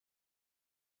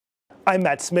I'm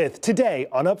Matt Smith. Today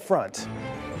on Upfront,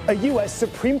 a U.S.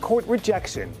 Supreme Court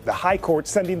rejection, the High Court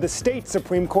sending the state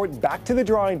Supreme Court back to the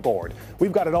drawing board.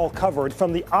 We've got it all covered,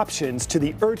 from the options to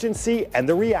the urgency and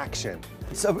the reaction.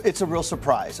 It's a real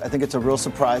surprise. I think it's a real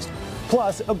surprise.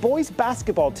 Plus, a boys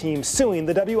basketball team suing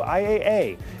the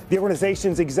WIAA. The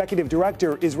organization's executive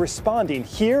director is responding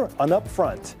here on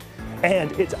Upfront.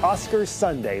 And it's Oscars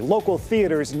Sunday. Local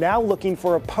theaters now looking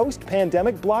for a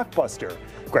post-pandemic blockbuster.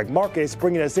 Greg Marcus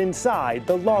bringing us inside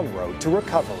the long road to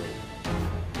recovery.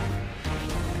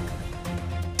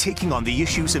 Taking on the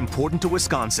issues important to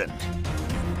Wisconsin.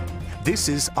 This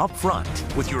is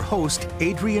Upfront with your host,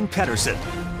 Adrian Pedersen.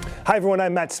 Hi, everyone.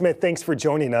 I'm Matt Smith. Thanks for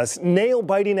joining us.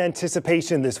 Nail-biting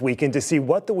anticipation this weekend to see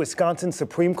what the Wisconsin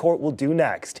Supreme Court will do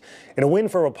next. In a win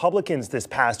for Republicans this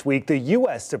past week, the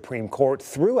U.S. Supreme Court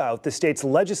threw out the state's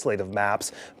legislative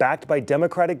maps, backed by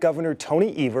Democratic Governor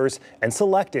Tony Evers and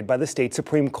selected by the state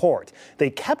Supreme Court.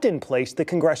 They kept in place the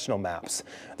congressional maps.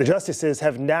 The justices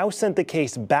have now sent the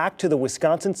case back to the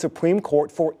Wisconsin Supreme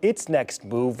Court for its next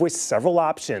move with several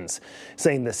options,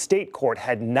 saying the state court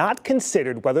had not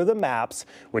considered whether the maps,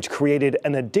 which created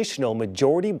an additional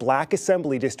majority black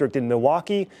assembly district in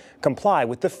Milwaukee, comply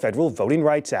with the Federal Voting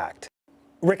Rights Act.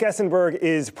 Rick Essenberg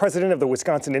is president of the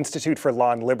Wisconsin Institute for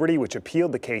Law and Liberty, which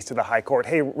appealed the case to the High Court.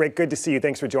 Hey, Rick, good to see you.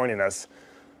 Thanks for joining us.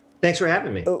 Thanks for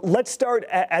having me. Let's start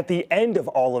at the end of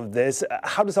all of this.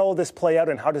 How does all of this play out,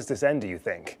 and how does this end, do you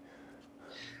think?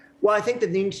 Well, I think there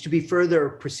needs to be further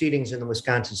proceedings in the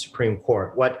Wisconsin Supreme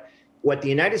Court. What the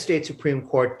United States Supreme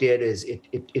Court did is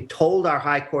it told our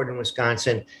High Court in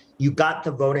Wisconsin, you got the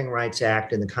Voting Rights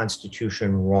Act and the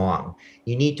Constitution wrong.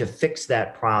 You need to fix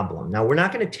that problem. Now, we're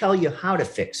not going to tell you how to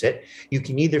fix it. You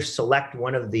can either select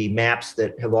one of the maps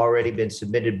that have already been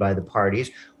submitted by the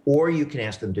parties, or you can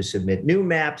ask them to submit new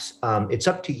maps. It's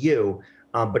up to you,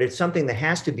 but it's something that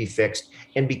has to be fixed.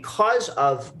 And because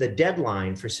of the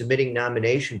deadline for submitting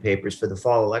nomination papers for the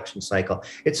fall election cycle,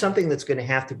 it's something that's going to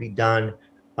have to be done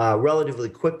relatively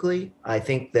quickly. I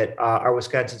think that our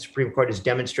Wisconsin Supreme Court has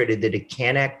demonstrated that it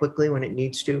can act quickly when it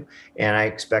needs to, and I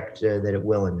expect that it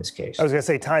will in this case. I was going to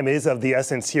say, time is of the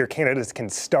essence here. Candidates can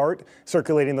start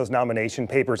circulating those nomination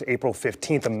papers April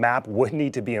 15th. A map would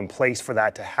need to be in place for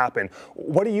that to happen.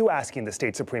 What are you asking the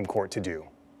state Supreme Court to do?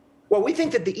 Well, we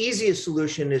think that the easiest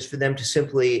solution is for them to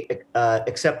simply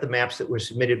accept the maps that were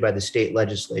submitted by the state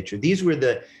legislature. These were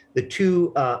the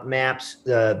two maps,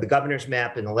 the governor's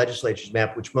map and the legislature's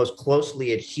map, which most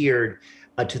closely adhered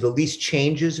to the least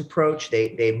changes approach.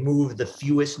 They moved the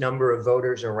fewest number of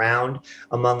voters around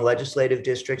among legislative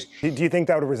districts. Do you think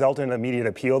that would result in an immediate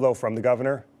appeal, though, from the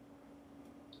governor?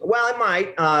 Well, it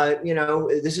might.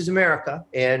 This is America.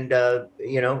 And,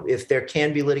 if there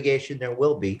can be litigation, there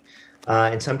will be.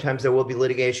 And sometimes there will be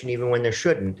litigation even when there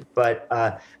shouldn't. But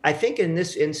I think in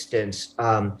this instance,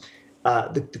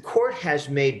 the court has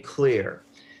made clear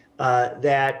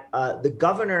that the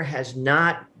governor has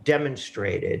not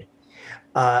demonstrated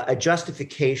a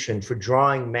justification for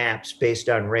drawing maps based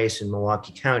on race in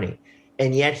Milwaukee County.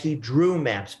 And yet he drew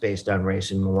maps based on race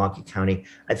in Milwaukee County.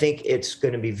 I think it's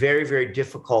going to be very, very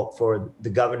difficult for the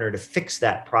governor to fix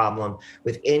that problem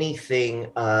with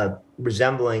anything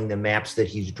resembling the maps that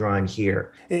he's drawn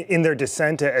here. In their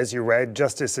dissent, as you read,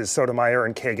 Justices Sotomayor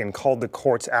and Kagan called the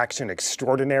court's action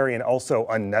extraordinary and also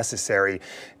unnecessary.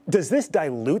 Does this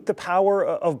dilute the power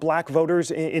of black voters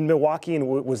in Milwaukee, and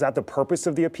was that the purpose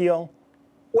of the appeal?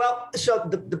 Well, so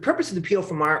the purpose of the appeal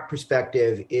from our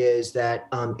perspective is that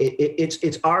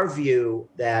it's our view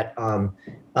that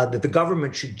that the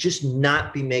government should just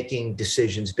not be making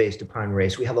decisions based upon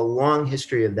race. We have a long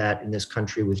history of that in this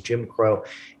country with Jim Crow,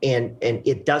 and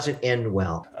it doesn't end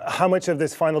well. How much of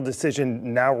this final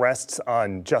decision now rests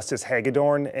on Justice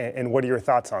Hagedorn, and what are your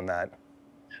thoughts on that?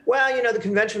 Well, the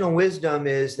conventional wisdom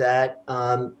is that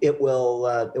it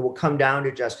will come down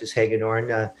to Justice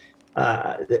Hagedorn.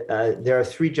 There are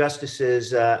three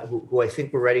justices who I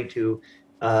think were ready to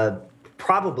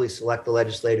probably select the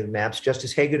legislative maps.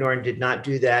 Justice Hagedorn did not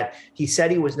do that. He said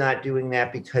he was not doing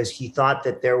that because he thought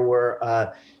that there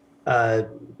were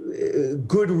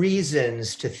good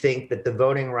reasons to think that the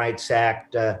Voting Rights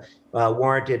Act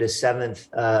warranted a seventh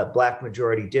black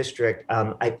majority district.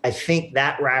 I think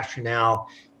that rationale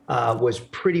was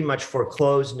pretty much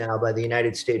foreclosed now by the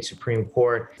United States Supreme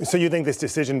Court. So you think this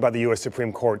decision by the U.S.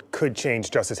 Supreme Court could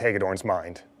change Justice Hagedorn's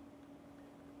mind?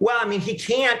 Well, I mean, he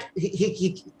can't.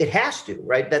 It has to,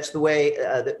 right? That's the way.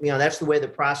 That's the way the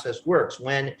process works.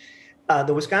 When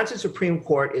the Wisconsin Supreme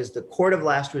Court is the court of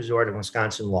last resort in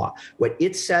Wisconsin law. What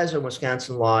it says in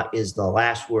Wisconsin law is the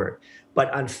last word.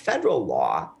 But on federal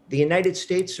law, the United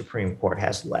States Supreme Court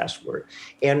has the last word.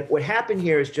 And what happened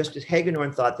here is Justice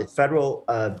Hagedorn thought that federal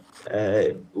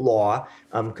law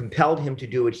compelled him to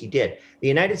do what he did. The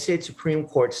United States Supreme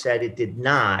Court said it did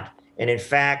not. And in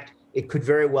fact, it could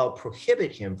very well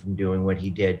prohibit him from doing what he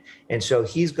did. And so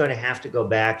he's going to have to go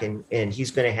back and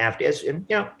he's going to have to, as you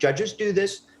know, judges do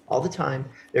this all the time.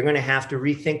 They're going to have to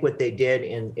rethink what they did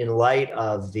in light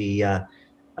of the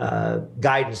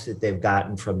guidance that they've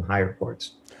gotten from higher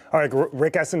courts. All right,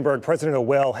 Rick Essenberg, president of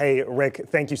WIL. Hey, Rick,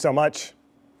 thank you so much.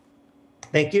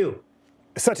 Thank you.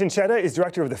 Sachin Chedda is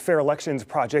director of the Fair Elections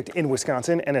Project in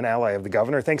Wisconsin and an ally of the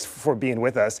governor. Thanks for being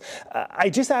with us. I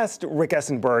just asked Rick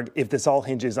Essenberg if this all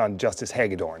hinges on Justice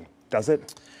Hagedorn. Does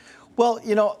it? Well,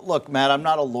 you know, look, Matt, I'm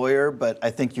not a lawyer, but I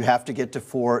think you have to get to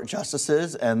 4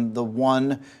 justices. And the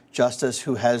one justice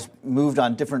who has moved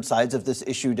on different sides of this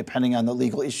issue, depending on the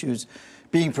legal issues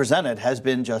being presented, has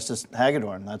been Justice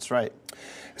Hagedorn. That's right.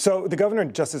 So the governor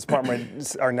and Justice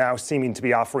Department are now seeming to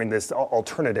be offering this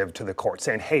alternative to the court,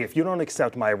 saying, hey, if you don't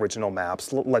accept my original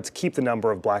maps, let's keep the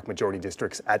number of black majority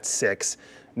districts at 6,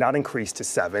 not increase to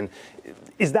 7.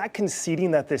 Is that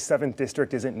conceding that this 7th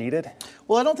district isn't needed?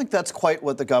 Well, I don't think that's quite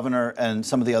what the governor and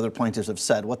some of the other plaintiffs have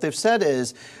said. What they've said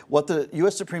is what the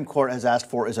U.S. Supreme Court has asked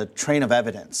for is a train of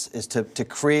evidence, is to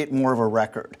create more of a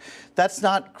record. That's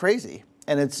not crazy.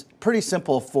 And it's pretty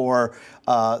simple for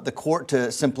the court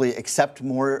to simply accept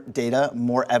more data,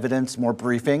 more evidence, more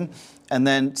briefing, and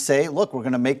then say, look, we're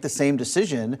going to make the same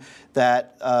decision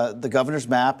that the governor's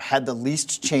map had the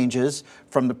least changes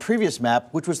from the previous map,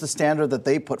 which was the standard that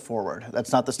they put forward.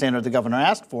 That's not the standard the governor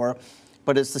asked for,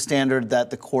 but it's the standard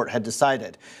that the court had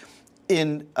decided.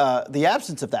 In the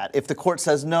absence of that, if the court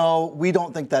says, no, we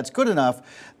don't think that's good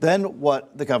enough, then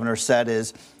what the governor said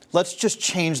is, let's just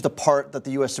change the part that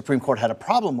the U.S. Supreme Court had a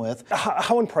problem with.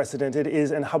 How unprecedented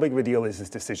is and how big of a deal is this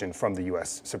decision from the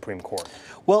U.S. Supreme Court?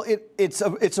 Well, it's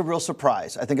a real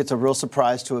surprise. I think it's a real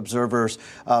surprise to observers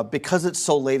because it's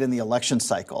so late in the election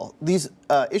cycle. These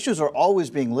issues are always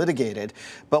being litigated,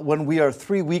 but when we are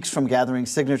 3 weeks from gathering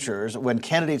signatures, when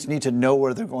candidates need to know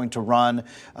where they're going to run,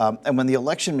 and when the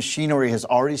election machinery has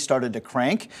already started to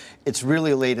crank, it's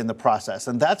really late in the process.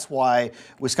 And that's why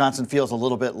Wisconsin feels a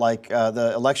little bit like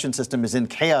the election system is in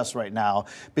chaos right now,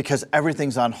 because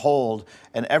everything's on hold,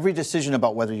 and every decision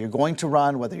about whether you're going to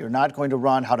run, whether you're not going to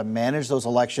run, how to manage those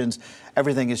elections,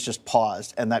 everything is just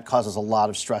paused, and that causes a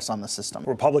lot of stress on the system.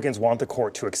 Republicans want the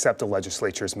court to accept the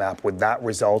legislature's map. Would that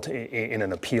result in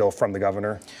an appeal from the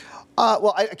governor?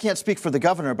 Well, I can't speak for the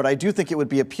governor, but I do think it would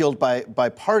be appealed by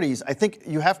parties. I think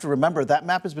you have to remember that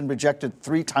map has been rejected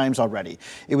 3 times already.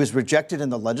 It was rejected in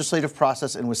the legislative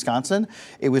process in Wisconsin.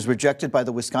 It was rejected by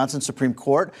the Wisconsin Supreme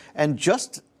Court. And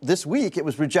just this week, it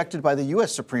was rejected by the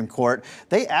U.S. Supreme Court.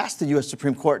 They asked the U.S.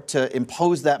 Supreme Court to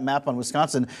impose that map on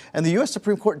Wisconsin, and the U.S.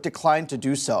 Supreme Court declined to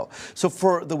do so. So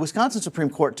for the Wisconsin Supreme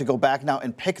Court to go back now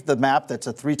and pick the map that's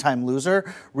a 3-time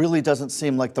loser really doesn't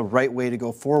seem like the right way to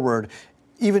go forward,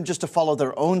 even just to follow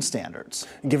their own standards.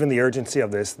 Given the urgency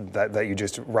of this that you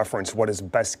just referenced, what is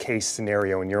best case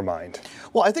scenario in your mind?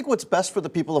 Well, I think what's best for the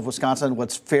people of Wisconsin,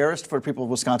 what's fairest for people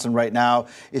of Wisconsin right now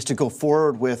is to go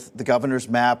forward with the governor's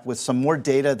map with some more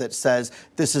data that says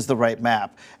this is the right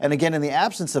map. And again, in the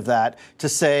absence of that, to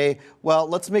say, well,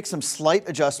 let's make some slight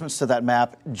adjustments to that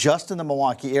map just in the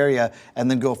Milwaukee area and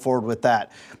then go forward with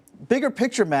that. Bigger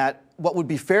picture, Matt, what would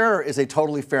be fairer is a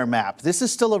totally fair map. This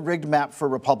is still a rigged map for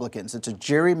Republicans. It's a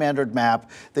gerrymandered map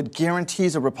that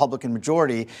guarantees a Republican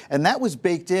majority, and that was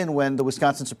baked in when the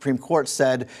Wisconsin Supreme Court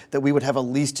said that we would have a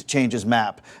least changes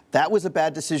map. That was a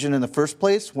bad decision in the first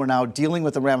place. We're now dealing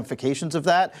with the ramifications of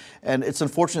that, and it's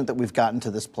unfortunate that we've gotten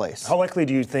to this place. How likely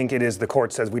do you think it is the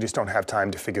court says we just don't have time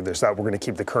to figure this out? We're going to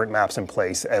keep the current maps in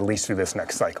place at least through this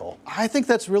next cycle. I think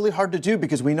that's really hard to do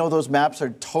because we know those maps are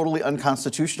totally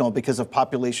unconstitutional because of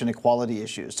population equality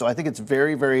issues. So I think it's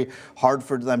very, very hard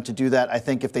for them to do that. I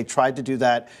think if they tried to do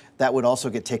that, that would also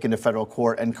get taken to federal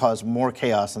court and cause more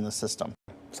chaos in the system.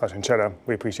 Sachin Chedda,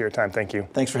 we appreciate your time. Thank you.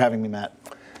 Thanks for having me, Matt.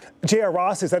 J.R.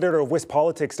 Ross is editor of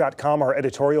WisPolitics.com, our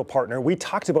editorial partner. We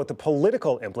talked about the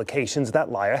political implications that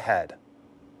lie ahead.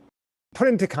 Put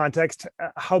into context,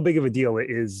 how big of a deal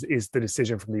is the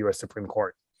decision from the U.S. Supreme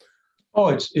Court? Oh,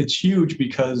 it's huge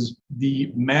because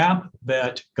the map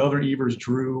that Governor Evers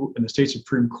drew and the state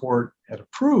Supreme Court had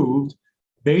approved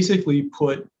basically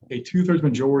put a 2/3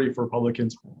 majority for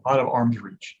Republicans out of arm's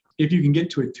reach. If you can get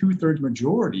to a 2/3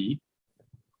 majority,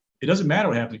 it doesn't matter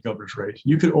what happens in the governor's race.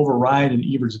 You could override an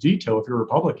Evers veto if you're a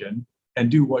Republican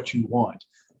and do what you want.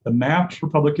 The maps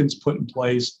Republicans put in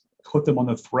place, put them on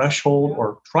the threshold,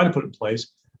 or try to put in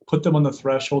place, put them on the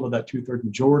threshold of that 2/3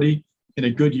 majority. In a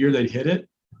good year, they'd hit it.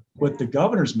 with the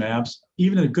governor's maps,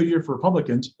 even in a good year for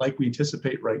Republicans, like we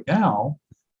anticipate right now,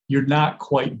 you're not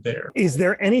quite there. Is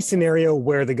there any scenario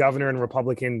where the governor and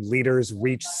Republican leaders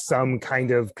reach some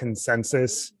kind of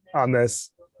consensus on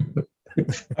this?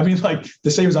 I mean, like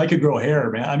the same as I could grow hair,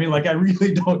 man. I mean, like I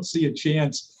really don't see a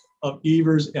chance of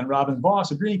Evers and Robin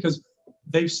Vos agreeing because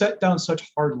they've set down such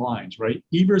hard lines, right?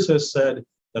 Evers has said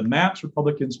the maps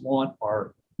Republicans want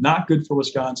are not good for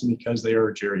Wisconsin because they are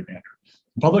a gerrymander.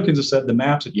 Republicans have said the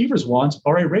maps that Evers wants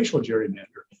are a racial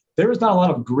gerrymander. There is not a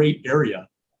lot of gray area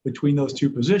between those two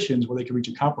positions where they can reach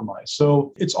a compromise.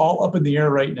 So it's all up in the air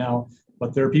right now,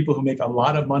 but there are people who make a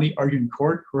lot of money arguing in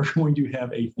court who are going to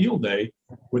have a field day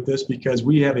with this because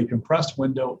we have a compressed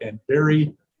window and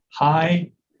very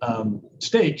high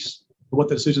stakes for what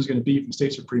the decision is going to be from the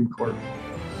state Supreme Court.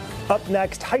 Up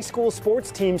next, high school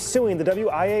sports teams suing the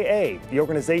WIAA. The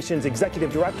organization's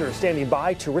executive director is standing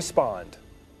by to respond.